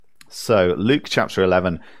So, Luke chapter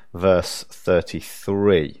 11, verse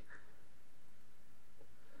 33.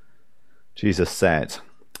 Jesus said,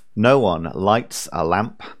 "No one lights a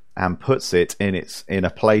lamp and puts it in a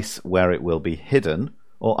place where it will be hidden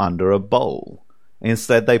or under a bowl.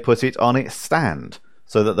 Instead, they put it on its stand,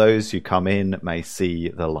 so that those who come in may see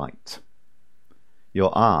the light.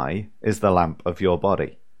 Your eye is the lamp of your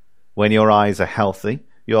body. When your eyes are healthy,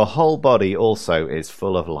 your whole body also is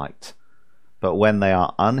full of light. But when they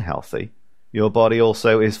are unhealthy, your body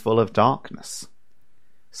also is full of darkness.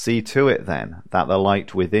 See to it then that the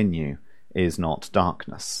light within you is not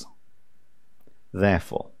darkness.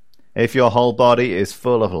 Therefore, if your whole body is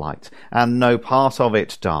full of light, and no part of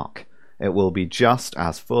it dark, it will be just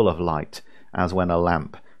as full of light as when a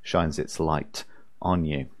lamp shines its light on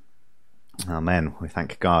you." Amen. We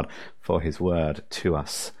thank God for his word to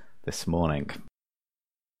us this morning.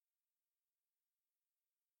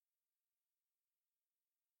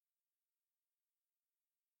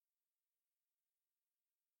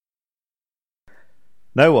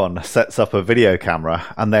 No one sets up a video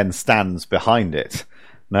camera and then stands behind it.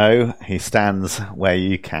 No, he stands where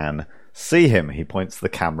you can see him. He points the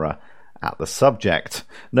camera at the subject.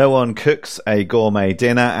 No one cooks a gourmet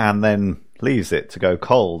dinner and then leaves it to go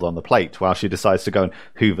cold on the plate while she decides to go and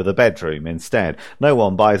hoover the bedroom instead. No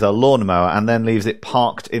one buys a lawnmower and then leaves it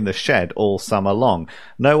parked in the shed all summer long.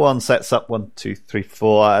 No one sets up 1, 2, 3,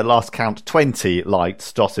 4, at last count 20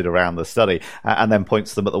 lights dotted around the study and then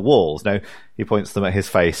points them at the walls. No, he points them at his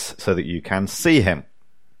face so that you can see him.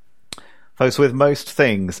 Folks, with most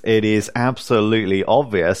things, it is absolutely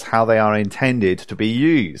obvious how they are intended to be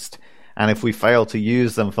used. And if we fail to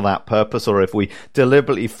use them for that purpose, or if we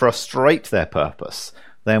deliberately frustrate their purpose,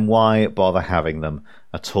 then why bother having them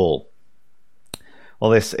at all?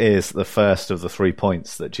 Well, this is the first of the 3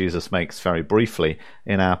 points that Jesus makes very briefly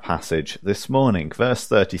in our passage this morning. Verse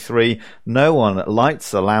 33, "No one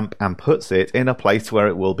lights a lamp and puts it in a place where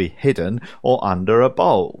it will be hidden or under a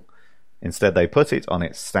bowl. Instead, they put it on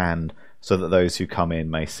its stand so that those who come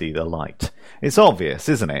in may see the light." It's obvious,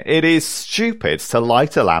 isn't it? It is stupid to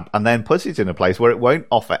light a lamp and then put it in a place where it won't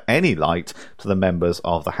offer any light to the members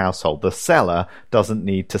of the household. The cellar doesn't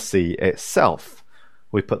need to see itself.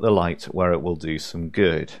 We put the light where it will do some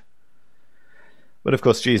good. But of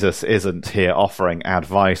course, Jesus isn't here offering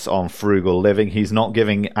advice on frugal living. He's not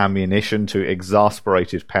giving ammunition to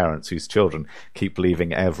exasperated parents whose children keep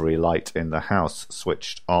leaving every light in the house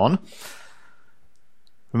switched on.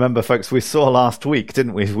 Remember, folks, we saw last week,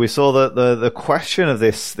 didn't we? We saw that the question of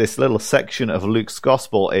this little section of Luke's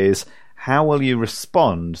Gospel is, how will you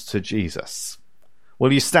respond to Jesus?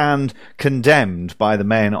 Will you stand condemned by the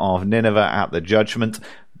men of Nineveh at the judgment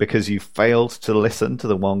because you failed to listen to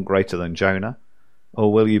the one greater than Jonah?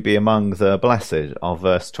 Or will you be among the blessed of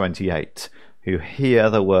verse 28, who hear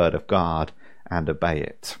the word of God and obey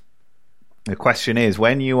it? The question is,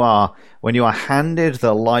 when you are handed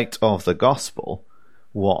the light of the gospel,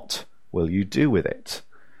 what will you do with it?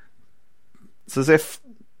 It's as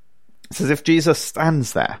if Jesus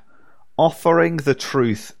stands there, offering the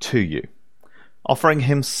truth to you, offering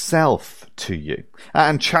himself to you,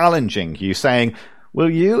 and challenging you, saying, will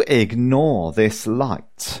you ignore this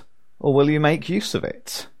light, or will you make use of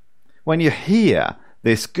it? When you hear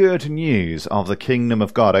this good news of the kingdom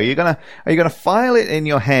of God, are you gonna file it in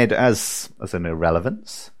your head as an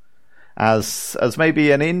irrelevance? As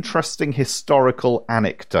maybe an interesting historical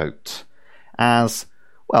anecdote, as,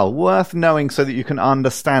 well, worth knowing so that you can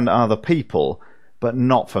understand other people, but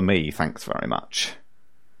not for me, thanks very much.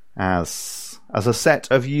 As a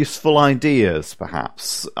set of useful ideas,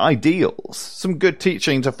 perhaps, ideals, some good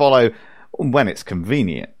teaching to follow when it's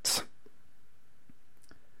convenient.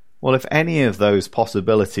 Well, if any of those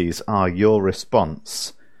possibilities are your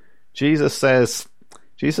response, Jesus says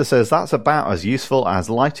that's about as useful as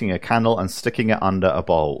lighting a candle and sticking it under a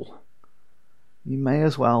bowl. You may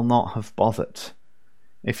as well not have bothered.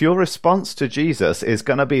 If your response to Jesus is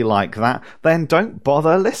going to be like that, then don't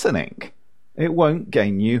bother listening. It won't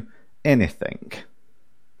gain you anything.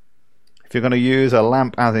 If you're going to use a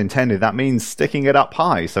lamp as intended, that means sticking it up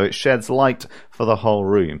high so it sheds light for the whole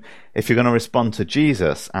room. If you're going to respond to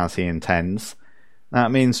Jesus as he intends,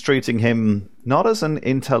 that means treating him not as an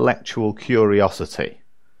intellectual curiosity,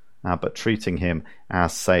 but treating him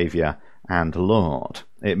as Saviour and Lord.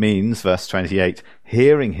 It means, verse 28,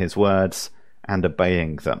 hearing his words and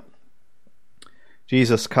obeying them.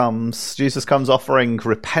 Jesus comes offering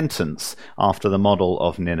repentance after the model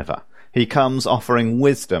of Nineveh. He comes offering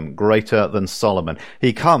wisdom greater than Solomon.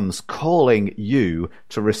 He comes calling you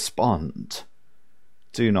to respond.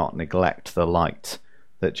 Do not neglect the light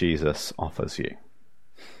that Jesus offers you.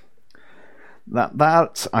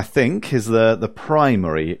 That I think, is the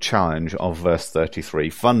primary challenge of verse 33.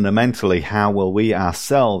 Fundamentally, how will we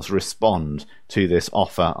ourselves respond to this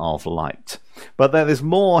offer of light? But there is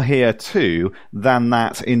more here too than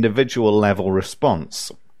that individual level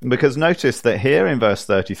response. Because notice that here in verse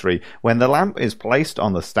 33, when the lamp is placed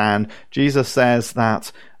on the stand, Jesus says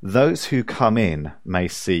that those who come in may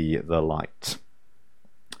see the light.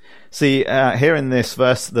 See, here in this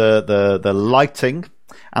verse, the lighting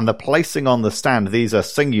and the placing on the stand, these are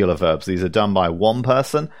singular verbs. These are done by one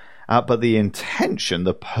person. But the intention,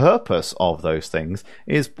 the purpose of those things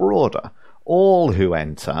is broader. All who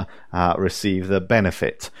enter receive the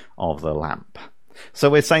benefit of the lamp. So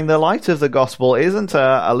we're saying the light of the gospel isn't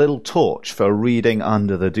a little torch for reading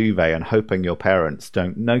under the duvet and hoping your parents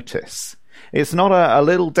don't notice. It's not a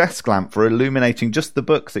little desk lamp for illuminating just the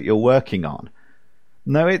book that you're working on.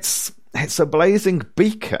 No, it's a blazing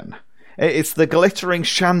beacon. It's the glittering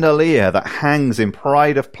chandelier that hangs in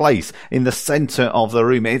pride of place in the centre of the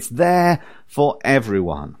room. It's there for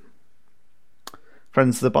everyone.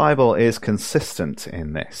 Friends, the Bible is consistent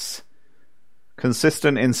in this.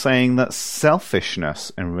 Consistent in saying that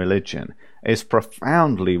selfishness in religion is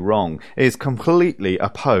profoundly wrong, is completely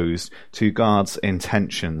opposed to God's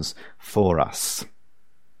intentions for us.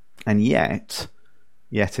 And yet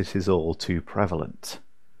it is all too prevalent.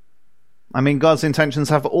 I mean, God's intentions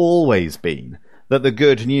have always been that the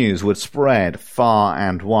good news would spread far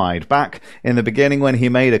and wide. Back in the beginning when he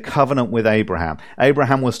made a covenant with Abraham,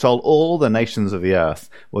 Abraham was told all the nations of the earth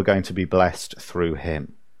were going to be blessed through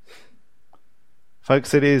him.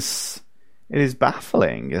 Folks, it is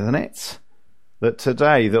baffling, isn't it? That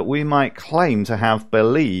today that we might claim to have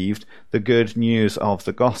believed the good news of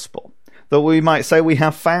the gospel. That we might say we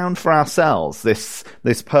have found for ourselves this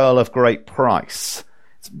pearl of great price.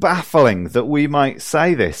 It's baffling that we might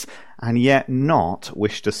say this and yet not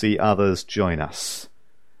wish to see others join us.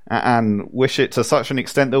 And wish it to such an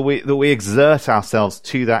extent that we exert ourselves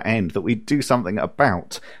to that end, that we do something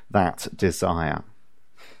about that desire.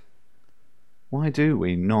 Why do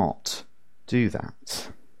we not do that?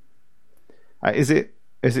 Is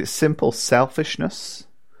it simple selfishness?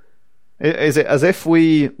 Is it as if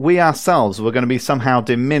we ourselves were going to be somehow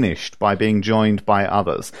diminished by being joined by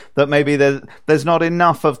others? That maybe there's not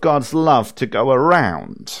enough of God's love to go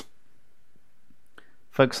around?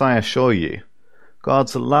 Folks, I assure you,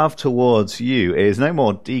 God's love towards you is no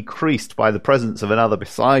more decreased by the presence of another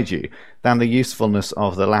beside you than the usefulness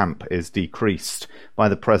of the lamp is decreased by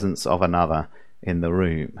the presence of another in the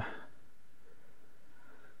room.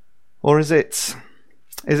 Or is it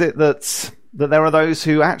that there are those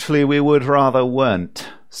who actually we would rather weren't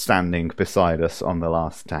standing beside us on the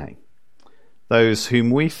last day? Those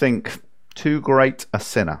whom we think too great a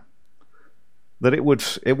sinner, that it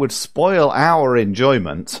would spoil our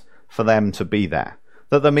enjoyment for them to be there,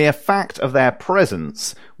 that the mere fact of their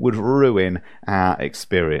presence would ruin our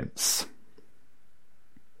experience.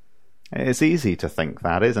 It's easy to think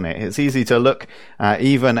that, isn't it? It's easy to look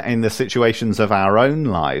even in the situations of our own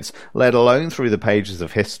lives, let alone through the pages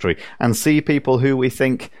of history, and see people who we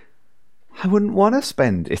think, I wouldn't want to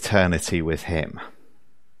spend eternity with him.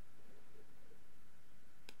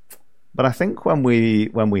 But I think when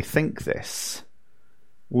we think this,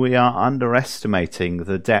 we are underestimating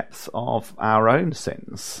the depth of our own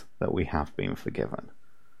sins that we have been forgiven.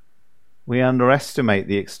 We underestimate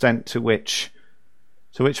the extent to which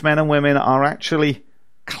men and women are actually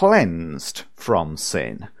cleansed from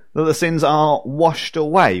sin, that the sins are washed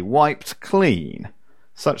away, wiped clean,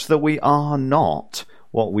 such that we are not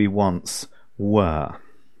what we once were.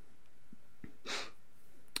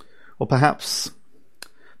 Or perhaps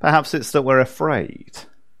it's that we're afraid.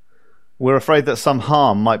 We're afraid that some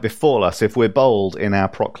harm might befall us if we're bold in our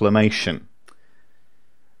proclamation.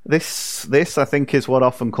 This I think, is what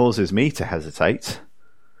often causes me to hesitate.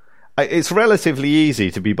 It's relatively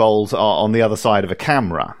easy to be bold on the other side of a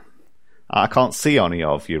camera. I can't see any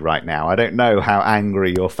of you right now. I don't know how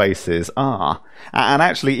angry your faces are. And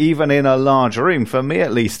actually, even in a large room, for me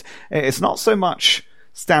at least, it's not so much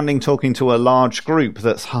standing talking to a large group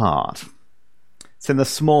that's hard. It's in the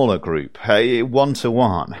smaller group,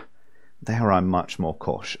 one-to-one. There I'm much more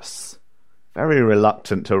cautious. Very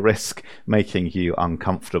reluctant to risk making you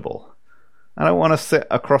uncomfortable. I don't want to sit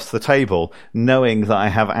across the table knowing that I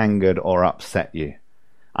have angered or upset you.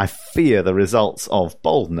 I fear the results of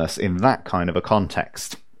boldness in that kind of a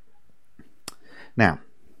context. Now,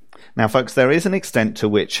 folks, there is an extent to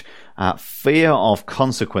which fear of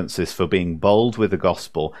consequences for being bold with the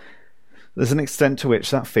gospel, there's an extent to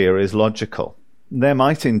which that fear is logical. There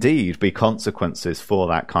might indeed be consequences for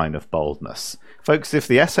that kind of boldness. Folks, if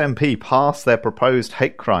the SNP pass their proposed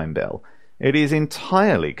hate crime bill, It is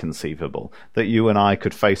entirely conceivable that you and I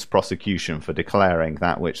could face prosecution for declaring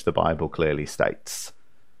that which the Bible clearly states.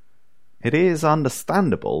 It is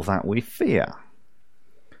understandable that we fear.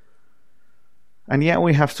 And yet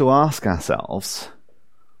we have to ask ourselves,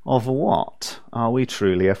 of what are we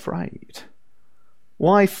truly afraid?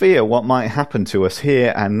 Why fear what might happen to us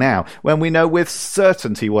here and now, when we know with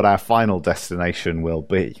certainty what our final destination will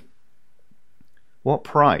be? What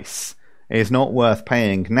price is not worth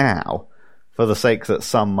paying now for the sake that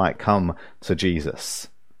some might come to Jesus,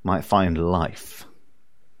 might find life?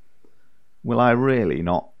 Will I really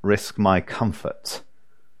not risk my comfort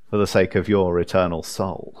for the sake of your eternal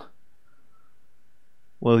soul?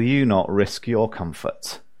 Will you not risk your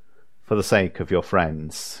comfort for the sake of your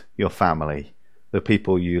friends, your family, the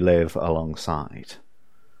people you live alongside?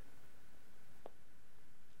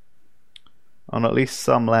 On at least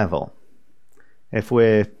some level, if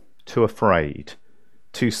we're too afraid,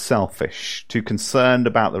 too selfish, too concerned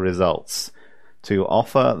about the results, to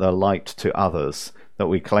offer the light to others that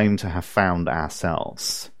we claim to have found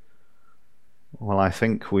ourselves, well, I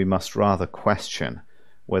think we must rather question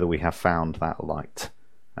whether we have found that light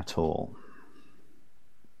at all.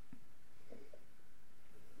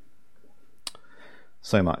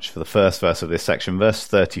 So much for the first verse of this section. Verse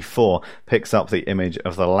 34 picks up the image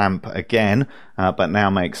of the lamp again, but now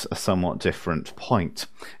makes a somewhat different point.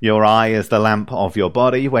 Your eye is the lamp of your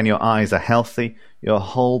body. When your eyes are healthy, your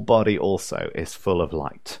whole body also is full of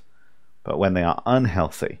light. But when they are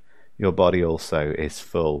unhealthy, your body also is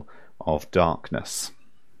full of darkness.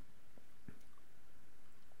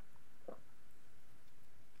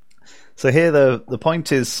 So here the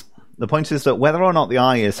point is that whether or not the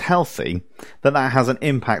eye is healthy, that has an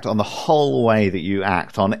impact on the whole way that you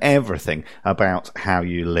act, on everything about how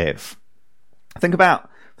you live. Think about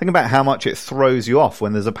how much it throws you off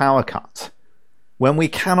when there's a power cut. When we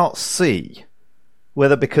cannot see,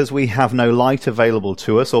 whether because we have no light available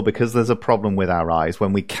to us or because there's a problem with our eyes,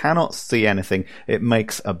 when we cannot see anything, it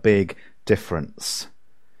makes a big difference.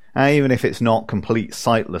 Even if it's not complete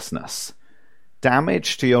sightlessness,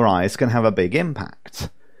 damage to your eyes can have a big impact.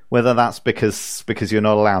 Whether that's because you're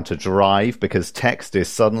not allowed to drive, because text is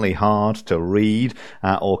suddenly hard to read,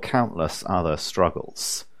 or countless other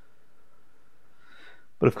struggles.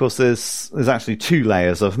 But of course there's actually two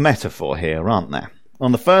layers of metaphor here, aren't there?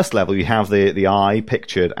 On the first level you have the eye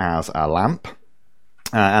pictured as a lamp,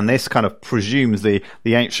 and this kind of presumes the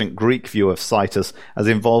ancient Greek view of sight as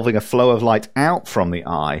involving a flow of light out from the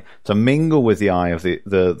eye to mingle with the eye of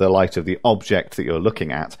the light of the object that you're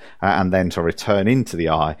looking at, and then to return into the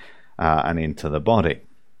eye and into the body.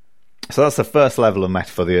 So that's the first level of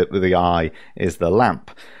metaphor. The eye is the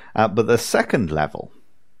lamp. But the second level,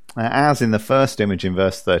 as in the first image in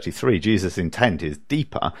verse 33, Jesus' intent is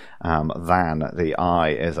deeper than the eye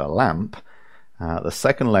is a lamp. The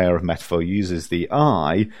second layer of metaphor uses the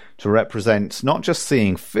eye to represent not just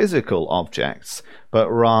seeing physical objects, but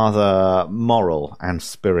rather moral and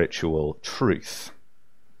spiritual truth.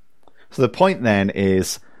 So the point then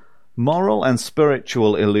is, moral and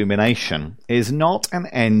spiritual illumination is not an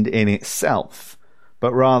end in itself,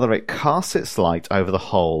 but rather it casts its light over the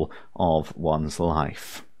whole of one's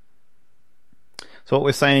life. So what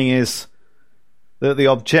we're saying is,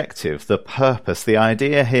 the objective, the purpose, the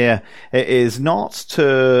idea here is not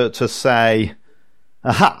to say,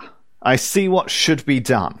 aha, I see what should be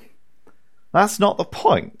done. That's not the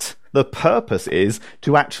point. The purpose is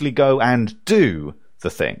to actually go and do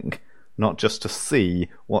the thing, not just to see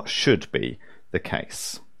what should be the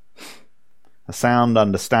case. A sound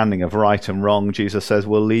understanding of right and wrong, Jesus says,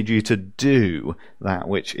 will lead you to do that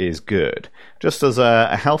which is good. Just as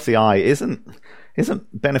a healthy eye isn't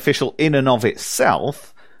beneficial in and of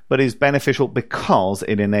itself, but is beneficial because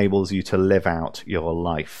it enables you to live out your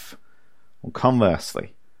life. Or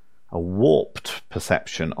conversely, a warped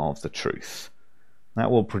perception of the truth,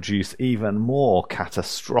 that will produce even more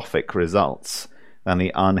catastrophic results than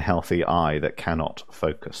the unhealthy eye that cannot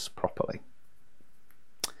focus properly.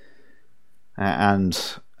 And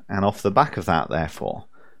off the back of that, therefore,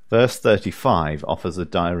 verse 35 offers a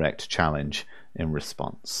direct challenge in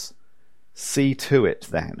response. See to it,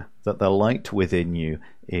 then, that the light within you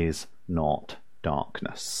is not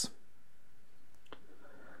darkness.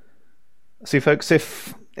 See, folks,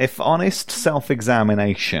 if honest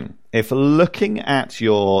self-examination, if looking at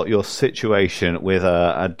your situation with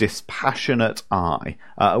a dispassionate eye,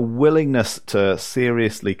 a willingness to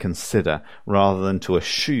seriously consider rather than to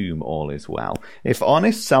assume all is well, if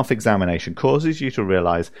honest self-examination causes you to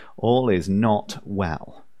realize all is not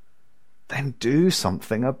well, then do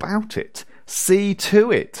something about it. See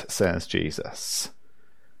to it, says Jesus.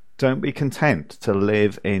 Don't be content to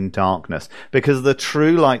live in darkness, because the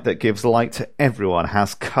true light that gives light to everyone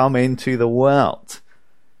has come into the world.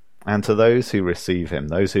 And to those who receive him,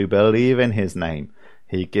 those who believe in his name,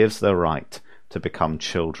 he gives the right to become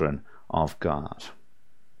children of God.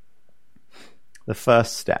 The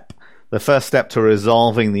first step to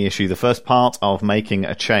resolving the issue, the first part of making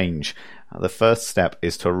a change, the first step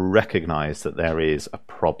is to recognize that there is a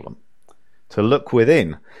problem. To look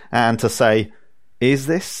within and to say, is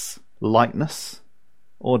this lightness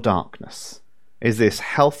or darkness? Is this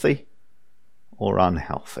healthy or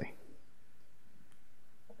unhealthy?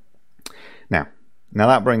 Now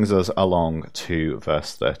that brings us along to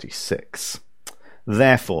verse 36.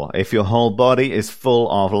 Therefore, if your whole body is full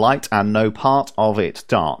of light and no part of it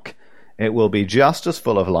dark, it will be just as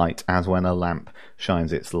full of light as when a lamp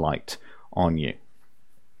shines its light on you.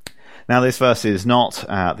 Now, this verse is not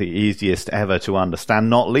the easiest ever to understand,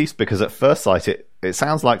 not least because at first sight it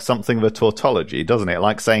sounds like something of a tautology, doesn't it?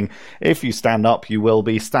 Like saying, if you stand up, you will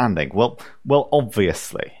be standing. Well,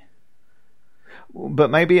 obviously.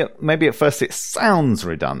 But maybe at first it sounds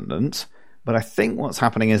redundant, but I think what's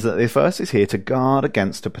happening is that this verse is here to guard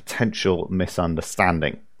against a potential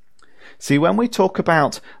misunderstanding. See, when we talk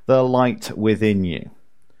about the light within you,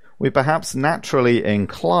 we perhaps naturally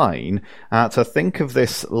incline to think of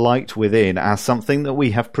this light within as something that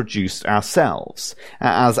we have produced ourselves,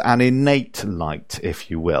 as an innate light,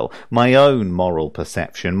 if you will, my own moral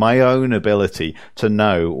perception, my own ability to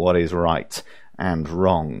know what is right and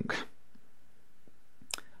wrong.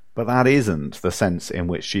 But that isn't the sense in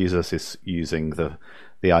which Jesus is using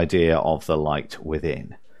the idea of the light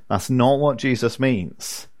within. That's not what Jesus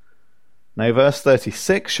means. Now, verse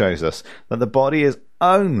 36 shows us that the body is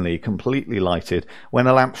only completely lighted when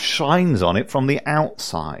a lamp shines on it from the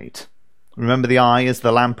outside. Remember, the eye is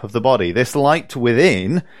the lamp of the body. This light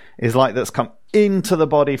within is light that's come into the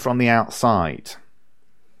body from the outside.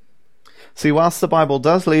 See, whilst the Bible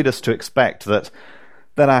does lead us to expect that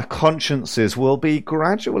our consciences will be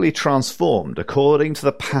gradually transformed according to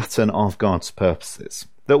the pattern of God's purposes,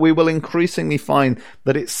 that we will increasingly find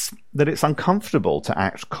that it's uncomfortable to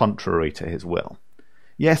act contrary to his will.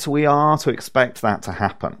 Yes, we are to expect that to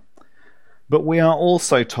happen. But we are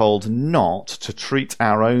also told not to treat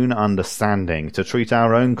our own understanding, to treat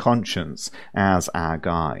our own conscience as our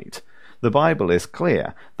guide. The Bible is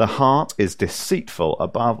clear. The heart is deceitful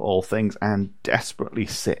above all things and desperately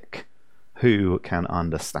sick. Who can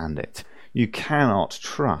understand it? You cannot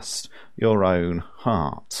trust your own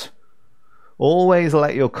heart. Always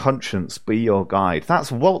let your conscience be your guide.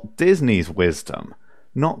 That's Walt Disney's wisdom,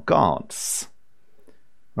 not God's.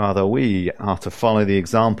 Rather, we are to follow the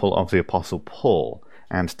example of the Apostle Paul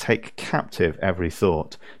and take captive every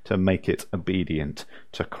thought to make it obedient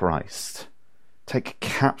to Christ. Take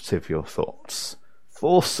captive your thoughts,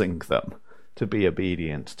 forcing them to be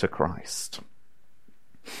obedient to Christ.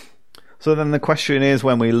 So then the question is,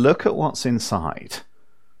 when we look at what's inside,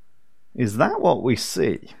 is that what we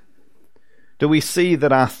see? Do we see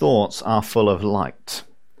that our thoughts are full of light?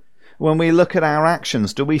 When we look at our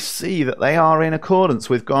actions, do we see that they are in accordance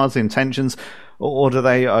with God's intentions, or do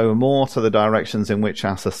they owe more to the directions in which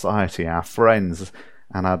our society, our friends,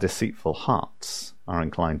 and our deceitful hearts are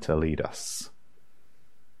inclined to lead us?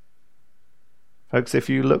 Folks, if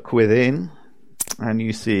you look within and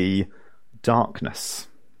you see darkness,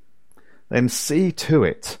 then see to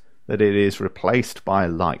it that it is replaced by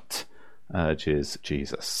light, urges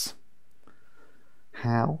Jesus.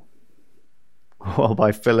 How? Well,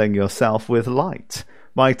 by filling yourself with light,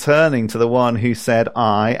 by turning to the one who said,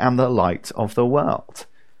 I am the light of the world.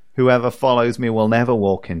 Whoever follows me will never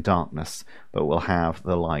walk in darkness, but will have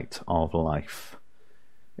the light of life.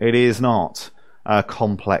 It is not a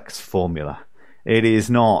complex formula. It is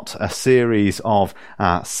not a series of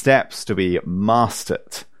steps to be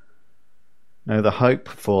mastered. No, the hope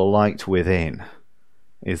for light within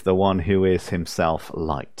is the one who is himself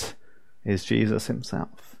light, is Jesus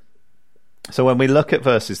himself. So when we look at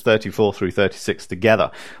verses 34 through 36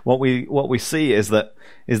 together, what we see is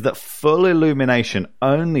that full illumination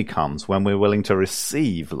only comes when we're willing to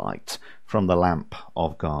receive light from the lamp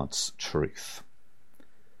of God's truth.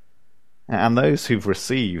 And those who've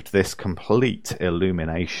received this complete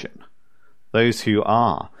illumination, those who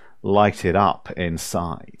are lighted up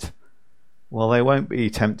inside, well, they won't be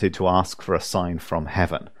tempted to ask for a sign from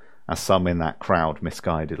heaven, as some in that crowd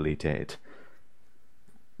misguidedly did.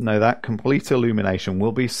 No, that complete illumination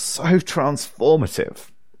will be so transformative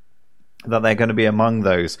that they're going to be among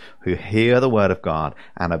those who hear the word of God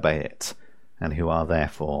and obey it, and who are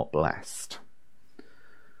therefore blessed.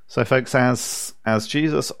 So, folks, as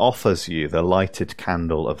Jesus offers you the lighted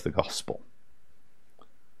candle of the gospel,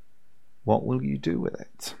 what will you do with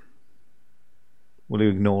it? Will you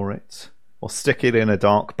ignore it? Or stick it in a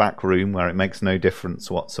dark back room where it makes no difference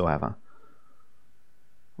whatsoever?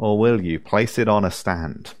 Or will you place it on a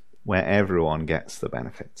stand where everyone gets the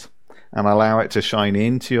benefit and allow it to shine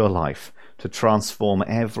into your life to transform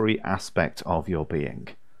every aspect of your being,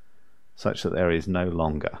 such that there is no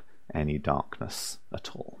longer any darkness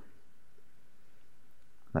at all?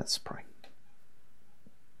 Let's pray.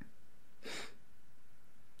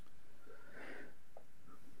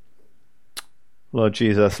 Lord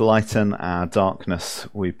Jesus, lighten our darkness,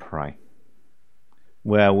 we pray,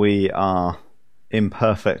 where we are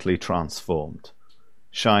imperfectly transformed.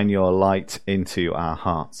 Shine your light into our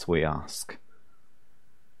hearts, we ask.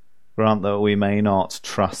 Grant that we may not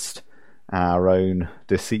trust our own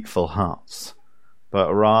deceitful hearts,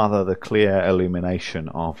 but rather the clear illumination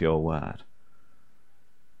of your word.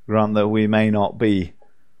 Grant that we may not be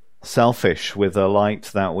selfish with the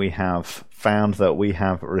light that we have found, that we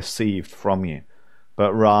have received from you,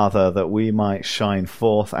 but rather that we might shine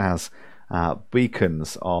forth as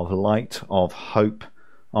beacons of light, of hope,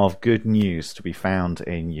 of good news to be found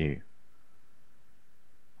in you.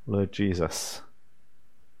 Lord Jesus,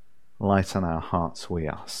 lighten our hearts, we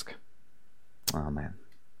ask. Amen.